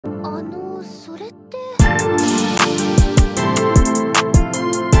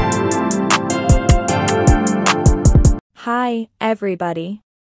Hi, everybody.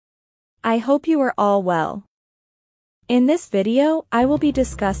 I hope you are all well. In this video, I will be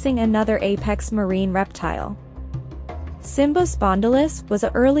discussing another apex marine reptile. Cymbospondylus was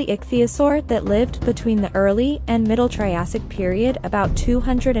an early ichthyosaur that lived between the early and middle Triassic period about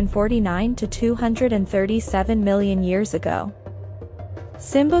 249 to 237 million years ago.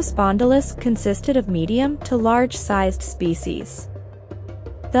 Cymbospondylus consisted of medium to large-sized species.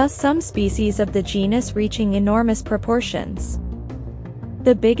 Thus some species of the genus reaching enormous proportions.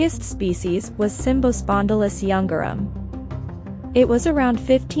 The biggest species was Cymbospondylus youngerum. It was around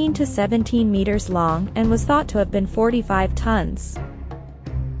 15 to 17 meters long and was thought to have been 45 tons.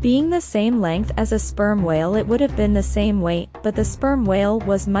 Being the same length as a sperm whale, it would have been the same weight, but the sperm whale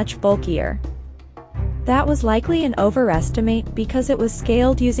was much bulkier. That was likely an overestimate because it was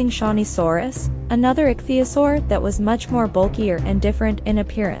scaled using Shawneesaurus, another ichthyosaur that was much more bulkier and different in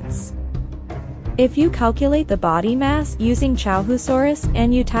appearance. If you calculate the body mass using Chauhosaurus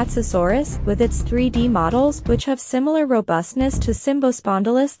and Eutatsasaurus with its 3D models which have similar robustness to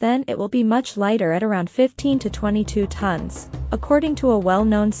Cymbospondylus, then it will be much lighter at around 15 to 22 tons, according to a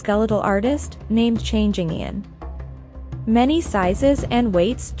well-known skeletal artist named Changing Ian. Many sizes and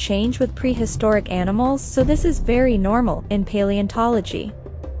weights change with prehistoric animals, so this is very normal in paleontology.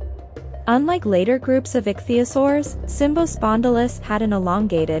 Unlike later groups of ichthyosaurs, Cymbospondylus had an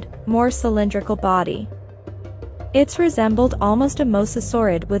elongated, more cylindrical body. It resembled almost a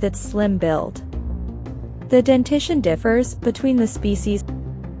mosasaurid with its slim build. The dentition differs between the species.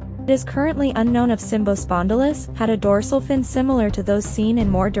 It is currently unknown if Cymbospondylus had a dorsal fin similar to those seen in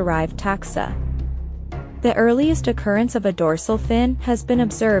more derived taxa. The earliest occurrence of a dorsal fin has been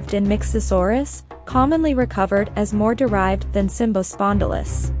observed in Myxosaurus, commonly recovered as more derived than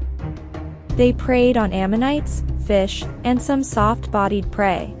Cymbospondylus. They preyed on ammonites, fish, and some soft-bodied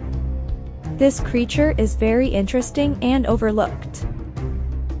prey. This creature is very interesting and overlooked.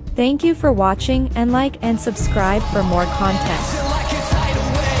 Thank you for watching, and like and subscribe for more content.